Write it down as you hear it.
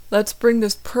Let's bring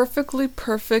this perfectly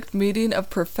perfect meeting of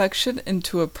perfection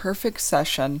into a perfect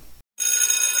session.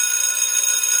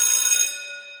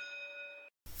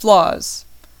 Flaws.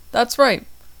 That's right.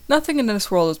 Nothing in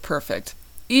this world is perfect.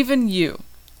 Even you.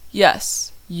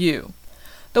 Yes, you.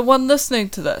 The one listening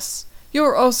to this. You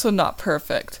are also not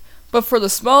perfect. But for the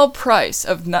small price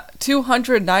of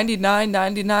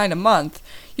 $299.99 a month,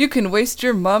 you can waste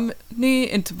your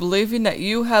money into believing that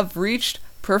you have reached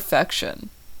perfection.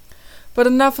 But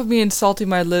enough of me insulting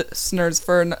my listeners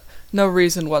for no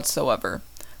reason whatsoever.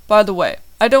 By the way,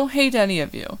 I don't hate any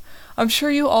of you. I'm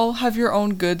sure you all have your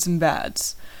own goods and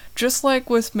bads, just like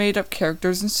with made-up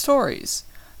characters and stories.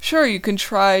 Sure, you can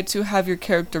try to have your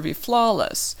character be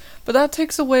flawless, but that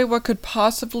takes away what could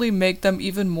possibly make them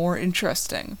even more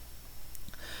interesting.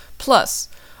 Plus,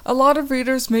 a lot of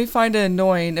readers may find it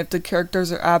annoying if the characters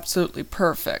are absolutely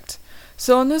perfect.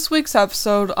 So in this week's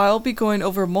episode, I'll be going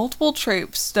over multiple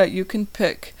traits that you can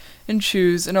pick and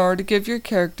choose in order to give your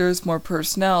characters more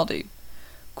personality.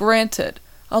 Granted,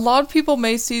 a lot of people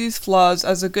may see these flaws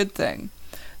as a good thing,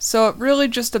 so it really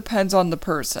just depends on the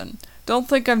person. Don't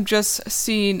think I'm just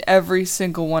seeing every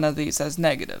single one of these as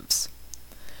negatives.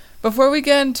 Before we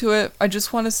get into it, I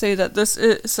just want to say that this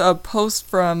is a post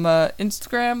from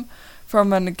Instagram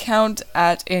from an account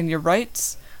at Anya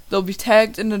Writes. They'll be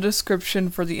tagged in the description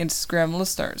for the Instagram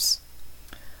listeners.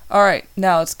 Alright,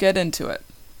 now let's get into it.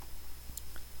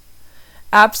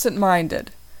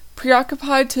 Absent-minded.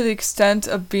 Preoccupied to the extent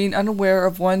of being unaware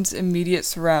of one's immediate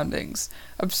surroundings.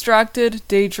 Abstracted,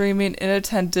 daydreaming,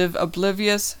 inattentive,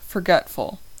 oblivious,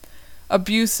 forgetful.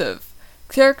 Abusive.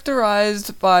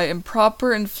 Characterized by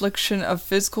improper infliction of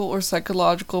physical or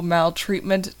psychological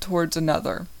maltreatment towards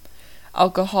another.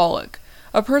 Alcoholic.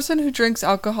 A person who drinks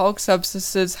alcoholic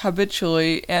substances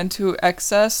habitually and to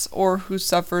excess or who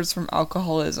suffers from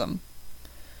alcoholism.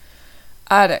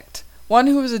 Addict. One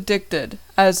who is addicted,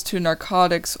 as to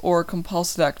narcotics or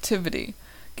compulsive activity,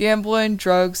 gambling,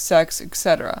 drugs, sex,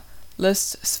 etc.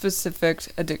 List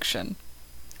specific addiction.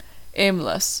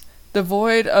 Aimless.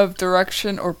 Devoid of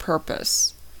direction or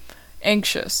purpose.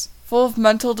 Anxious. Full of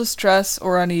mental distress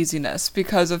or uneasiness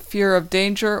because of fear of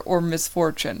danger or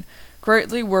misfortune.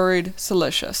 Greatly worried,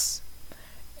 solicitous.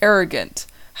 Arrogant.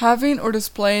 Having or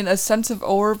displaying a sense of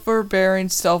overbearing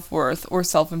self-worth or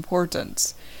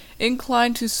self-importance.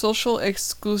 Inclined to social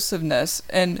exclusiveness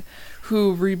and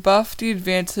who rebuff the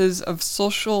advances of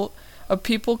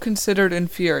people considered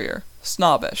inferior.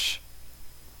 Snobbish.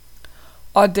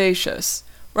 Audacious.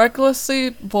 Recklessly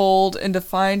bold in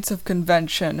defiance of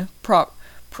convention,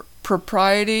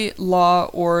 propriety, law,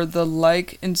 or the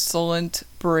like, insolent,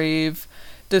 brave,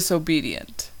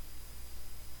 disobedient.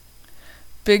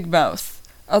 Big mouth.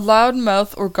 A loud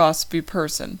mouth or gossipy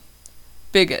person.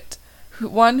 Bigot.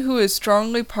 One who is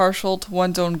strongly partial to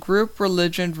one's own group,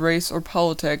 religion, race, or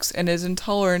politics, and is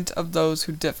intolerant of those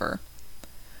who differ.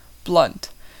 Blunt.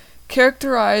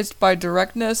 Characterized by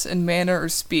directness in manner or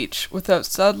speech, without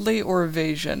subtlety or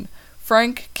evasion.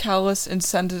 Frank, callous,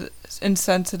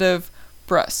 insensitive,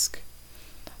 brusque.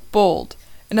 Bold.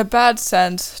 In a bad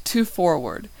sense, too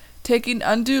forward. Taking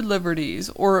undue liberties,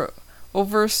 or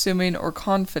over-assuming or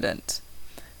confident.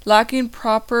 Lacking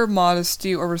proper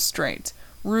modesty or restraint.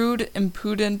 Rude,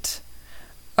 impudent,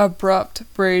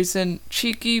 abrupt, brazen,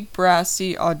 cheeky,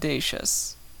 brassy,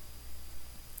 audacious.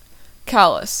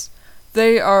 Callous.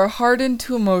 They are hardened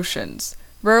to emotions,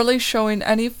 rarely showing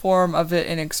any form of it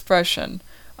in expression,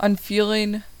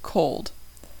 unfeeling, cold.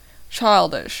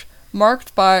 Childish.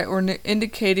 Marked by or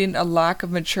indicating a lack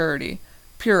of maturity,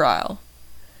 puerile.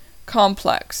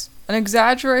 Complex. An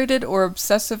exaggerated or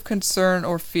obsessive concern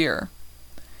or fear.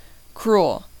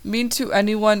 Cruel. Mean to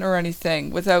anyone or anything,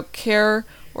 without care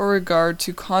or regard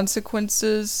to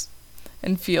consequences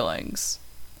and feelings.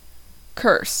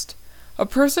 Cursed. A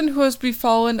person who has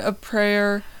befallen a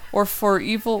prayer or for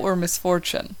evil or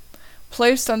misfortune.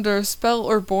 Placed under a spell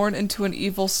or born into an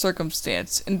evil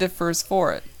circumstance and suffers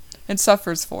for it.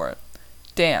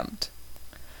 Damned.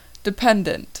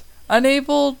 Dependent.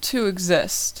 Unable to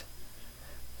exist.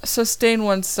 Sustain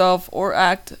oneself or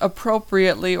act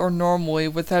appropriately or normally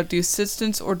without the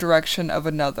assistance or direction of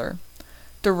another.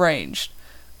 Deranged.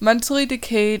 Mentally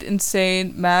decayed,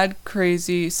 insane, mad,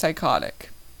 crazy, psychotic.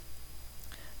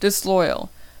 Disloyal.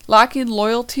 Lacking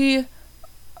loyalty,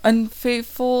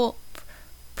 unfaithful,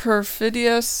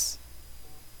 perfidious,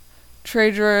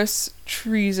 traitorous,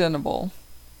 treasonable.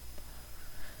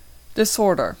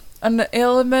 Disorder. An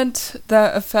ailment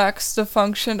that affects the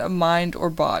function of mind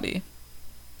or body.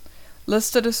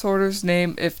 List the disorder's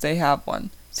name if they have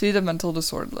one. See the mental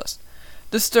disorder list.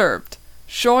 Disturbed.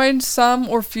 Showing some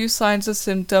or few signs or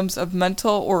symptoms of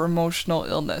mental or emotional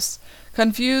illness.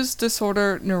 confused,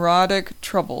 disorder, neurotic,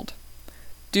 troubled.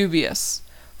 Dubious,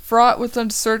 fraught with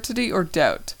uncertainty or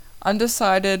doubt,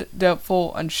 undecided,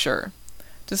 doubtful, unsure.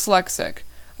 Dyslexic,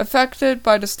 affected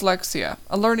by dyslexia,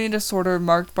 a learning disorder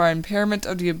marked by impairment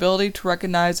of the ability to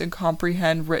recognize and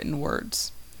comprehend written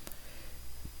words.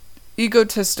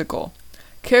 Egotistical,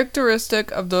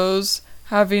 characteristic of those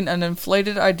having an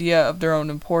inflated idea of their own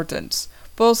importance,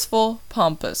 boastful,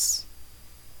 pompous.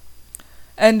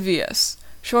 Envious,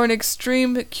 showing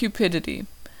extreme cupidity,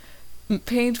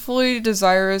 painfully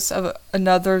desirous of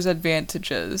another's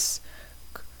advantages.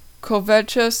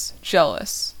 Covetous,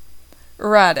 jealous.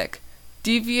 Erratic,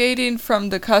 deviating from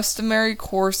the customary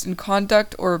course in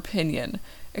conduct or opinion.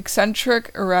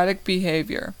 Eccentric, erratic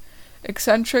behavior.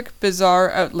 Eccentric,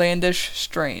 bizarre, outlandish,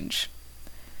 strange.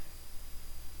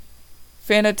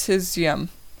 Fanatism,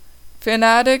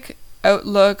 fanatic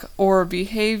outlook or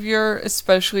behavior,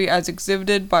 especially as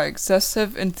exhibited by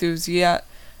excessive enthusiasm,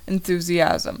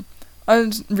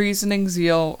 unreasoning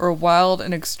zeal, or wild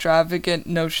and extravagant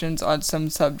notions on some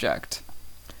subject.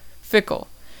 Fickle,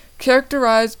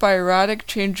 characterized by erratic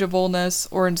changeableness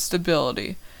or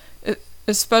instability,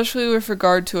 especially with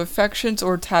regard to affections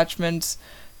or attachments.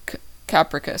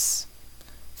 Capricious.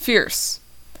 Fierce,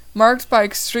 marked by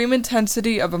extreme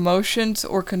intensity of emotions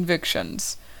or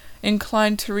convictions,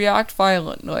 inclined to react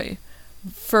violently,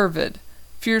 fervid,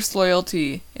 fierce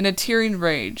loyalty, in a tearing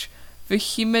rage,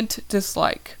 vehement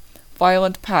dislike,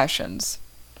 violent passions.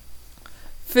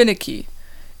 Finicky,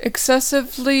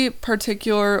 excessively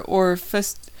particular or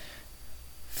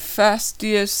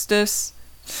fastidious.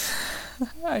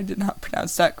 I did not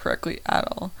pronounce that correctly at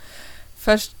all.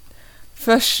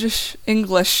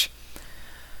 English.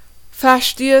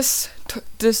 Fastidious,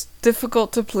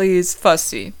 difficult to please,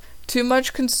 fussy. Too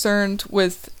much concerned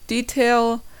with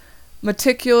detail,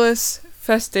 meticulous,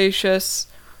 fastidious,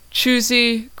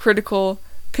 choosy, critical,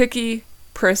 picky,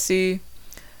 prissy,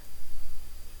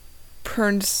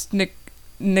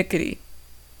 pernickety.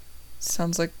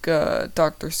 Sounds like a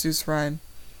Dr. Seuss rhyme.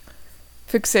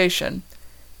 Fixation.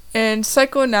 In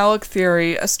psychoanalytic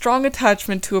theory, a strong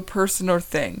attachment to a person or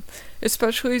thing,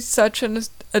 especially such an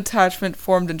attachment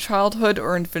formed in childhood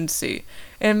or infancy,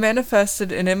 and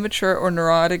manifested in immature or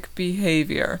neurotic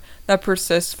behavior that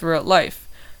persists throughout life.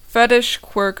 Fetish,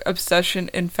 quirk, obsession,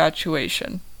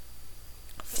 infatuation.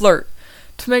 Flirt.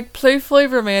 To make playfully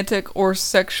romantic or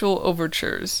sexual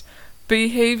overtures.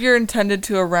 Behavior intended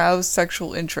to arouse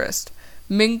sexual interest.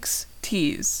 Minx,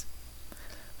 tease.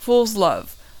 Fool's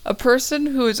love. A person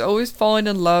who is always falling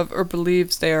in love or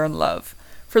believes they are in love.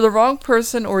 For the wrong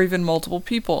person or even multiple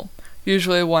people,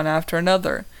 usually one after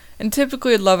another, and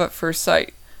typically love at first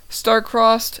sight.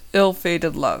 Star-crossed,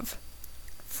 ill-fated love.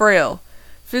 Frail.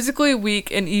 Physically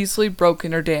weak and easily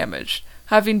broken or damaged,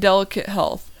 having delicate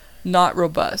health, not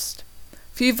robust.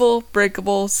 Feeble,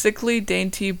 breakable, sickly,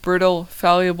 dainty, brittle,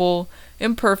 fallible,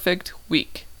 imperfect,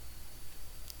 weak.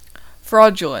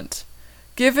 Fraudulent.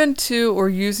 Given to or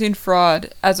using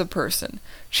fraud as a person.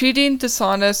 Cheating,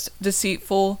 dishonest,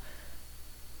 deceitful,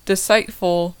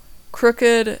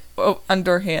 crooked,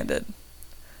 underhanded.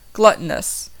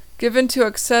 Gluttonous. Given to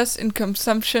excess in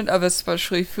consumption of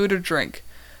especially food or drink.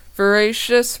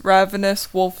 Voracious,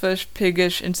 ravenous, wolfish,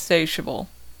 piggish, insatiable.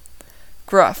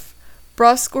 Gruff.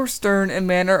 Brusque or stern in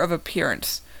manner of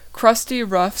appearance. Crusty,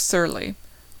 rough, surly.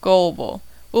 Gullible.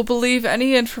 Will believe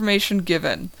any information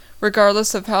given,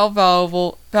 regardless of how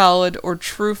valid or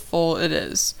truthful it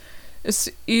is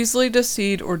easily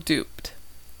deceived or duped.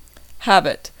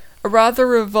 Habit. A rather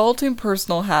revolting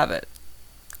personal habit.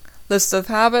 List of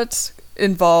habits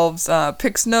involves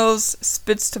picks nose,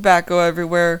 spits tobacco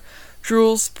everywhere,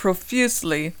 drools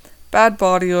profusely, bad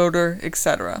body odor,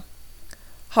 etc.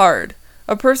 Hard.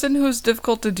 A person who is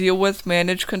difficult to deal with,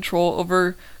 manage, control,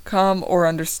 overcome, or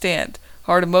understand.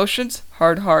 Hard emotions,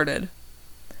 hard-hearted.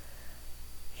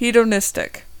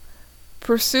 Hedonistic.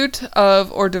 Pursuit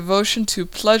of or devotion to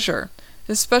pleasure,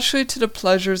 especially to the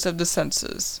pleasures of the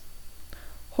senses.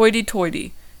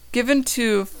 Hoity-toity. Given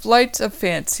to flights of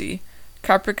fancy.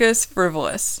 Capricious,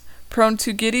 frivolous. Prone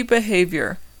to giddy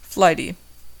behavior. Flighty.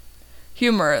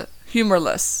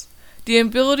 Humorless. The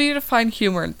ability to find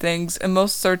humor in things, and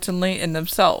most certainly in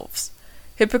themselves.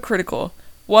 Hypocritical.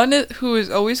 One who is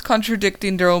always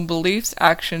contradicting their own beliefs,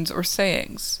 actions, or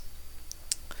sayings.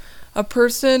 A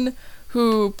person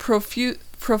who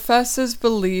professes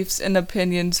beliefs and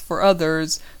opinions for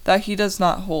others that he does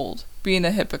not hold, being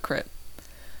a hypocrite.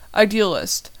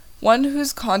 Idealist. One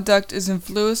whose conduct is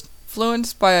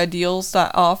influenced by ideals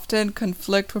that often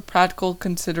conflict with practical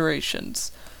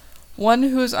considerations. One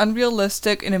who is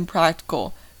unrealistic and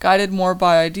impractical, guided more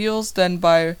by ideals than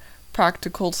by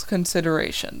practical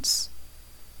considerations.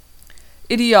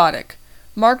 Idiotic,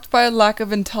 marked by a lack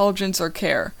of intelligence or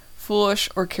care, foolish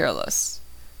or careless.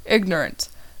 Ignorant,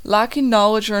 lacking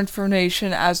knowledge or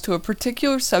information as to a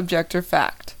particular subject or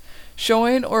fact,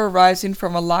 showing or arising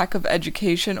from a lack of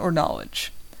education or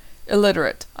knowledge.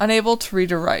 Illiterate, unable to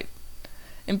read or write.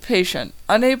 Impatient,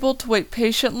 unable to wait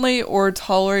patiently or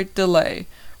tolerate delay.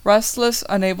 Restless,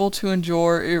 unable to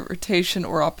endure irritation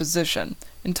or opposition.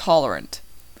 Intolerant.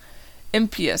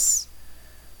 Impious,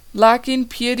 lacking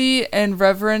piety and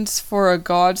reverence for a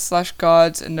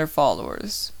god/gods and their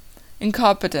followers.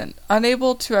 Incompetent,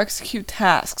 unable to execute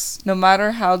tasks, no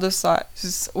matter how the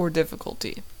size or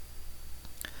difficulty.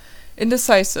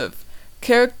 Indecisive,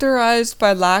 characterized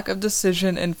by lack of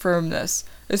decision and firmness,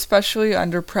 especially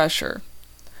under pressure.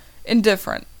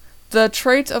 Indifferent, the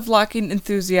trait of lacking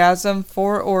enthusiasm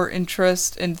for or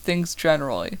interest in things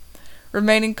generally.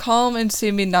 Remaining calm and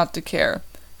seeming not to care,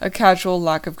 a casual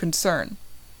lack of concern.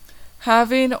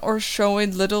 Having or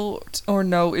showing little or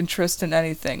no interest in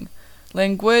anything,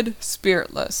 languid,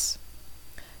 spiritless.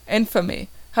 Infamy,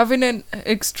 having an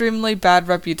extremely bad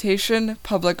reputation,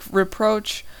 public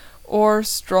reproach, or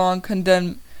strong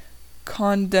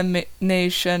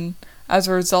condemnation as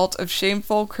a result of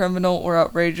shameful, criminal, or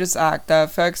outrageous act that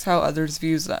affects how others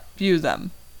view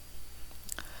them.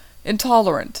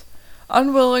 Intolerant,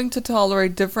 unwilling to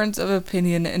tolerate difference of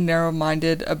opinion and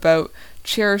narrow-minded about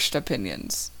cherished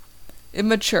opinions.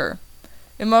 Immature,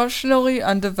 emotionally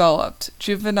undeveloped,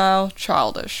 juvenile,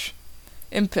 childish.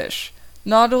 Impish,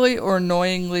 naughtily or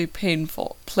annoyingly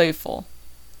playful.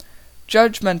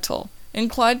 Judgmental,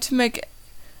 inclined to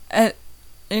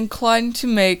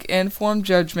make and form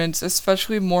judgments,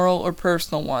 especially moral or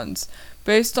personal ones,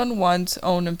 based on one's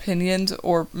own opinions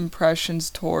or impressions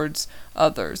towards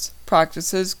others,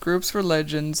 practices, groups,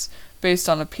 religions, based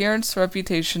on appearance,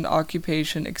 reputation,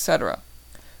 occupation, etc.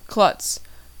 Klutz,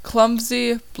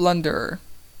 clumsy, blunderer.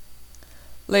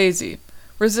 Lazy,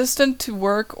 resistant to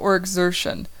work or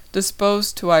exertion,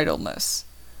 disposed to idleness.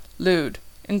 Lewd,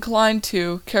 inclined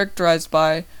to, characterized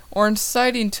by, or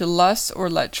inciting to lust or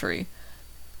lechery.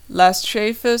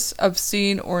 Lascivious,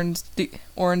 obscene, or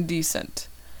indecent.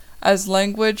 As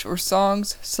language or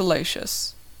songs,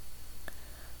 salacious.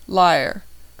 Liar,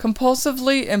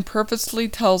 compulsively and purposely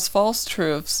tells false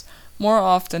truths, more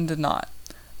often than not.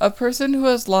 A person who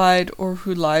has lied or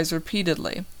who lies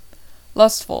repeatedly.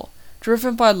 Lustful,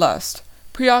 driven by lust,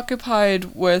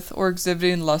 preoccupied with or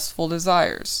exhibiting lustful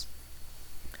desires.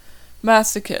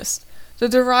 Masochist, the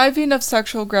deriving of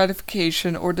sexual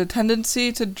gratification or the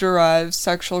tendency to derive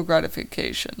sexual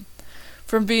gratification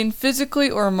from being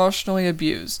physically or emotionally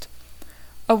abused.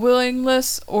 A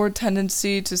willingness or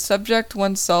tendency to subject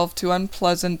oneself to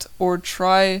unpleasant or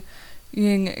trying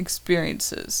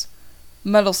experiences.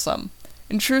 Meddlesome,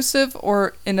 intrusive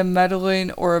or in a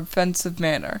meddling or offensive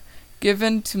manner,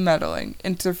 given to meddling,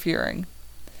 interfering.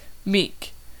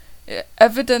 Meek,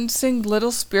 evidencing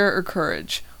little spirit or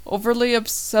courage, overly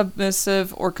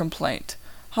submissive or complaint,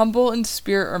 humble in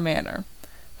spirit or manner,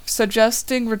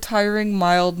 suggesting retiring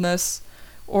mildness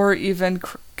or even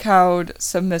cowed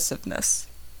submissiveness.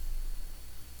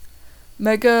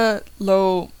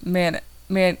 Megalomaniac,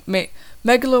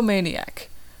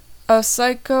 a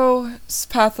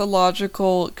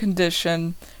psychopathological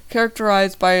condition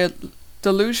characterized by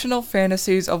delusional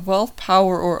fantasies of wealth,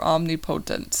 power, or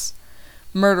omnipotence.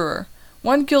 Murderer,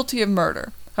 one guilty of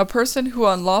murder, a person who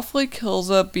unlawfully kills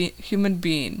a human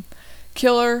being.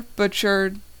 Killer,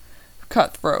 butcher,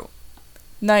 cutthroat.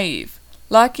 Naive,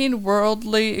 lacking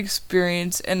worldly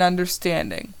experience and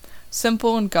understanding,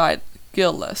 simple and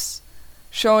guileless,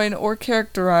 showing or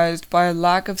characterized by a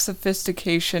lack of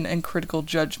sophistication and critical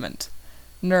judgment.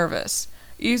 Nervous,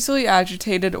 easily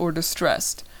agitated or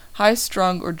distressed,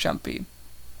 high-strung or jumpy.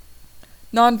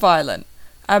 Nonviolent,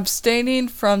 abstaining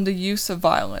from the use of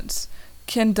violence,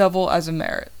 can double as a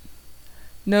merit.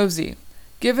 Nosy,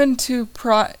 given to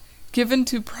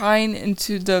prying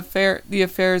into the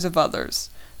affairs of others.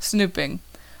 Snooping,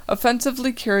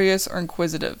 offensively curious or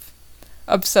inquisitive.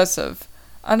 Obsessive,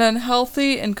 an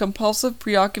unhealthy and compulsive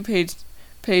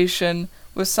preoccupation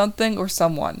with something or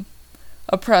someone.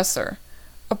 Oppressor,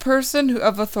 a person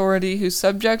of authority who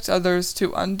subjects others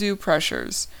to undue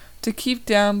pressures, to keep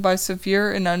down by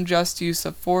severe and unjust use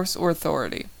of force or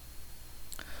authority.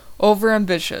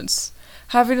 Overambitious,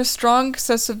 having a strong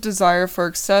excessive desire for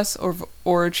excess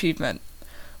or achievement.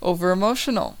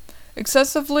 Over-emotional,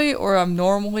 excessively or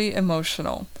abnormally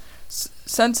emotional,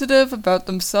 sensitive about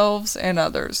themselves and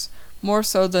others, more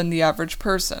so than the average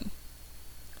person.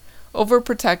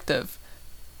 Overprotective,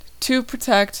 to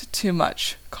protect too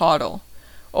much, coddle.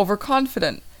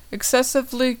 Overconfident,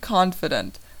 excessively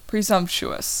confident,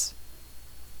 presumptuous.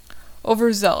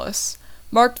 Overzealous,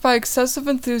 marked by excessive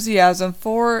enthusiasm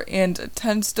for and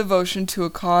intense devotion to a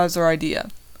cause or idea.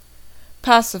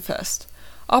 Pacifist,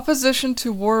 opposition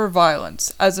to war or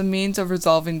violence as a means of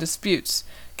resolving disputes,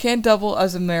 can double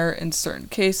as a merit in certain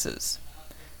cases.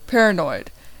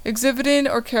 Paranoid, exhibiting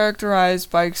or characterized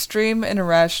by extreme and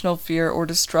irrational fear or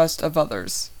distrust of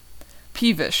others.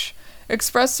 Peevish,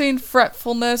 expressing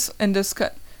fretfulness and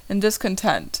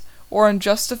discontent, or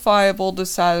unjustifiable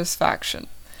dissatisfaction.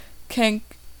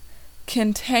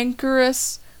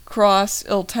 Cantankerous, cross,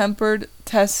 ill-tempered,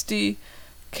 testy,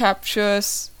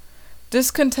 captious,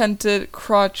 discontented,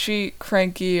 crotchy,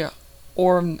 cranky,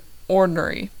 or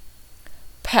ornery.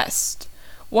 Pest,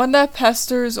 one that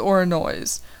pesters or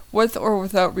annoys, with or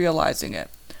without realizing it.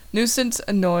 Nuisance,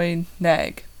 annoying,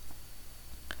 nag.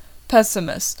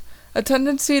 Pessimist, a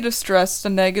tendency to stress the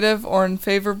negative or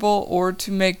unfavorable or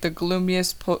to make the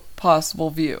gloomiest possible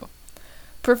view.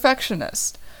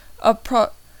 Perfectionist, a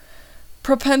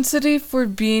propensity for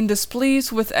being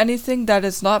displeased with anything that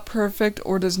is not perfect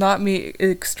or does not meet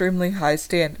extremely high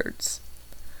standards.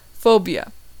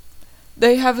 Phobia,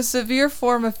 they have a severe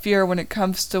form of fear when it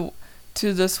comes to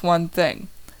this one thing.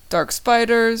 Dark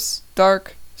spiders,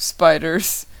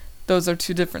 those are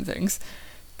two different things.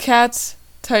 Cats,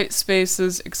 tight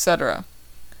spaces, etc.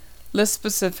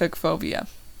 List-specific phobia.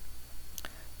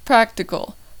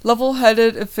 Practical,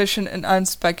 level-headed, efficient, and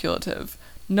unspeculative.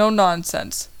 No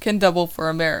nonsense, can double for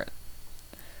a merit.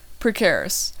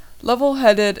 Precarious,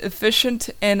 level-headed, efficient,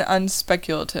 and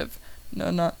unspeculative.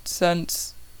 No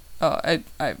nonsense. Oh, I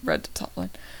read the top line.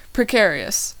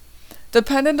 Precarious,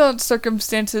 dependent on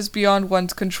circumstances beyond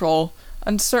one's control,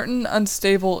 uncertain,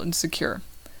 unstable, insecure.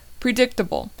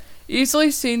 Predictable, easily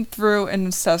seen through and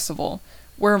accessible,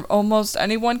 where almost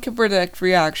anyone can predict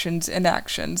reactions and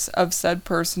actions of said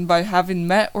person by having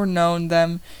met or known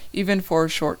them even for a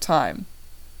short time.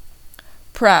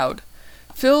 Proud,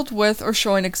 filled with or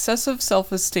showing excessive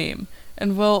self-esteem,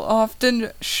 and will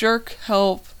often shirk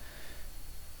help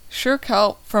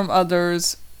from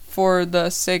others for the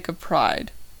sake of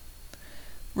pride.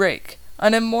 Rake,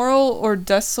 an immoral or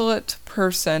desolate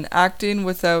person acting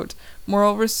without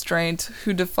moral restraint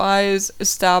who defies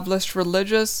established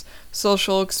religious,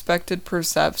 social expected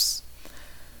precepts.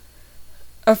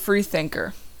 A free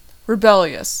thinker.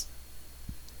 Rebellious,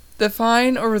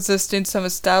 defying or resisting some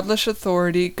established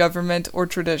authority, government, or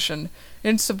tradition.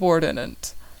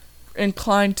 Insubordinate,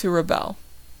 inclined to rebel.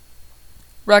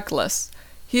 Reckless,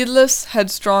 heedless,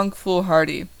 headstrong,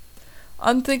 foolhardy.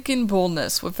 Unthinking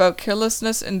boldness, without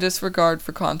carelessness and disregard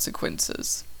for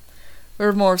consequences.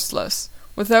 Remorseless,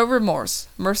 without remorse,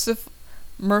 merciless,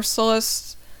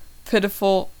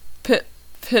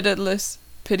 pitiless,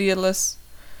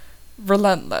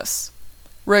 relentless.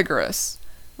 Rigorous,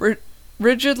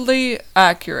 rigidly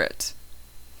accurate,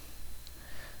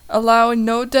 allowing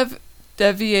no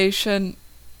deviation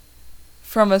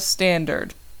from a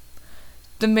standard,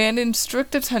 demanding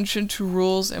strict attention to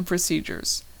rules and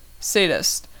procedures.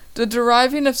 Sadist, the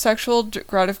deriving of sexual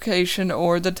gratification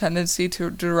or the tendency to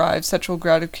derive sexual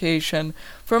gratification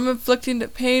from inflicting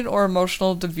pain or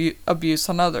emotional abuse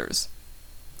on others.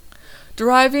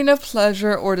 Deriving of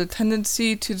pleasure or the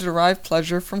tendency to derive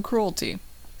pleasure from cruelty.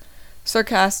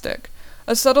 Sarcastic,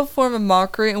 a subtle form of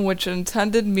mockery in which an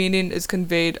intended meaning is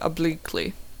conveyed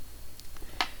obliquely.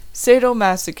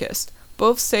 Sadomasochist,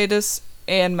 both sadist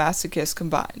and masochist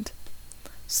combined.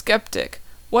 Skeptic,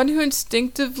 one who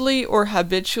instinctively or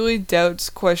habitually doubts,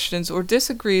 questions, or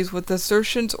disagrees with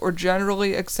assertions or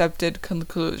generally accepted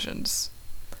conclusions.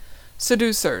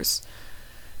 Seducers,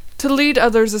 to lead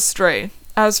others astray,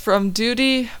 as from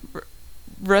duty,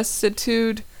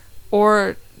 rectitude,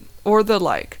 or the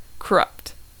like.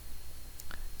 Corrupt,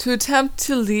 to attempt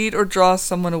to lead or draw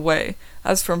someone away,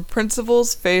 as from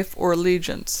principles, faith, or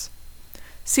allegiance.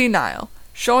 Senile,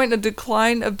 showing a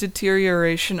decline of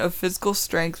deterioration of physical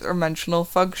strength or mental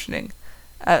functioning.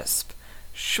 Esp,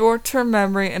 short-term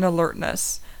memory and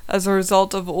alertness, as a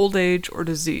result of old age or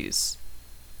disease.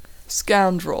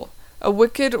 Scoundrel, a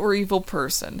wicked or evil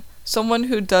person, someone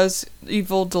who does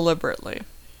evil deliberately.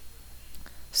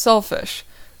 Selfish,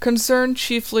 concerned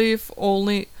chiefly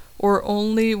only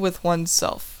with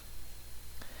oneself.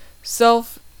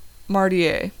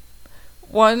 Self-martyr,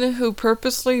 one who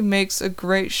purposely makes a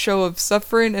great show of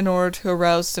suffering in order to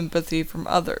arouse sympathy from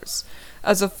others,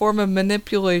 as a form of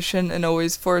manipulation and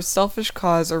always for a selfish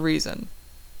cause or reason.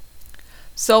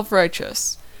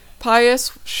 Self-righteous,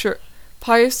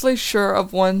 piously sure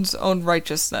of one's own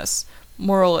righteousness,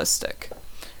 moralistic,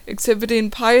 exhibiting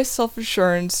pious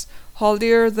self-assurance,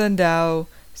 holier than thou,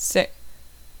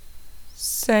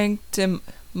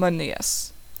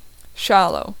 sanctimonious.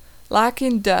 Shallow,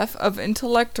 lacking depth of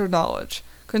intellect or knowledge,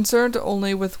 concerned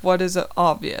only with what is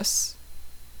obvious,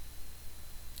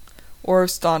 or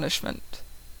astonishment.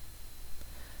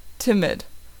 Timid,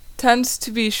 tends to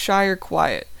be shy or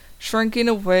quiet, shrinking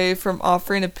away from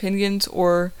offering opinions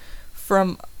or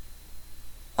from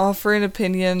others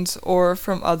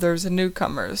and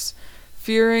newcomers,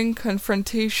 fearing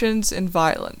confrontations and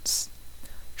violence.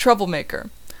 Troublemaker,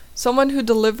 someone who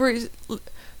deliberately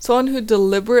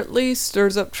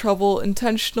stirs up trouble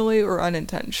intentionally or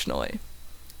unintentionally.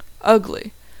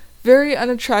 Ugly, very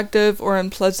unattractive or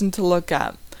unpleasant to look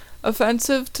at,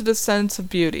 offensive to the sense of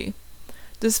beauty,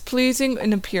 displeasing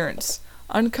in appearance,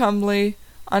 uncomely,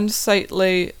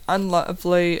 unsightly,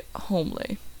 unlovely,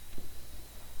 homely.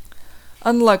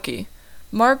 Unlucky,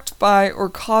 marked by or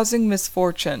causing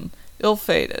misfortune,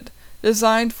 ill-fated,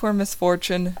 designed for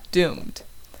misfortune, doomed.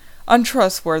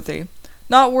 Untrustworthy,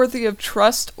 not worthy of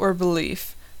trust or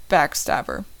belief,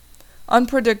 backstabber.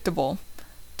 Unpredictable,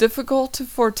 difficult to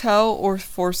foretell or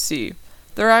foresee.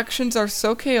 Their actions are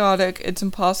so chaotic it's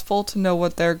impossible to know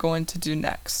what they're going to do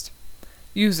next.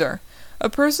 User, a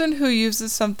person who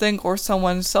uses something or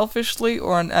someone selfishly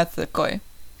or unethically.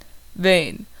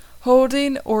 Vain,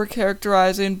 holding or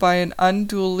characterizing by an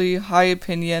unduly high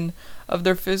opinion of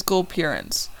their physical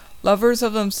appearance, lovers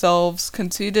of themselves,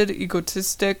 conceited,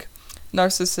 egotistic,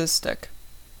 narcissistic.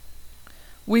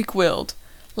 Weak-willed,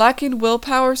 lacking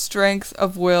willpower, strength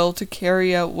of will to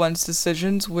carry out one's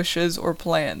decisions, wishes, or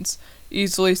plans,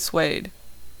 easily swayed.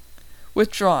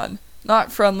 Withdrawn,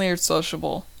 not friendly or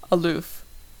sociable, aloof.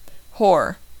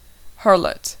 Whore,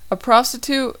 harlot, a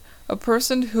prostitute, a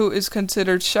person who is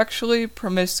considered sexually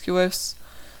promiscuous,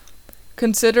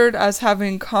 considered as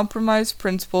having compromised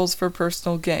principles for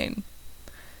personal gain.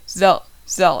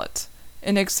 Zealot,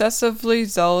 an excessively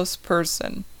zealous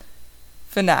person.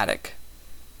 Fanatic.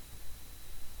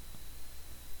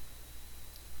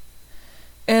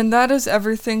 And that is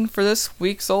everything for this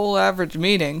week's Soul Average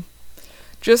meeting.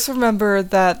 Just remember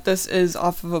that this is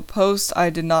off of a post. I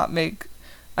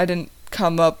didn't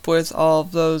come up with all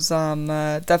of those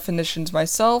definitions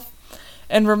myself.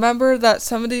 And remember that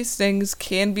some of these things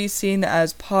can be seen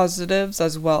as positives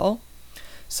as well.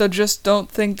 So just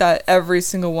don't think that every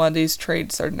single one of these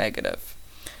traits are negative.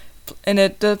 And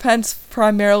it depends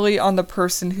primarily on the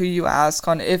person who you ask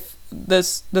on if the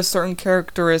certain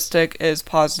characteristic is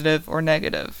positive or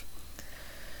negative.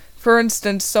 For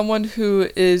instance, someone who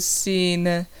is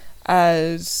seen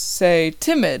as, say,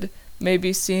 timid may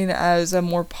be seen as a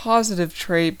more positive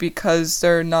trait because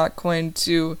they're not going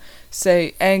to,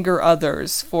 say, anger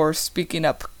others for speaking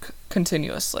up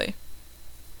continuously.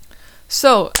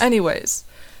 So, anyways,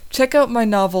 check out my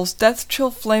novels Death Chill,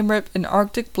 Flame Rip, and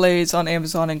Arctic Blaze on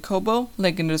Amazon and Kobo,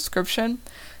 link in the description.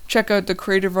 Check out the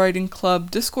Creative Writing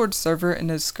Club Discord server in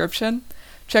the description.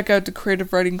 Check out the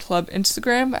Creative Writing Club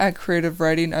Instagram at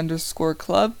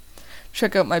creativewriting_club.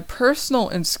 Check out my personal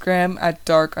Instagram at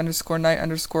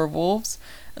dark_night_wolves.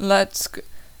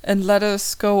 And let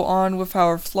us go on with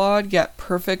our flawed yet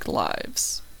perfect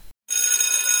lives.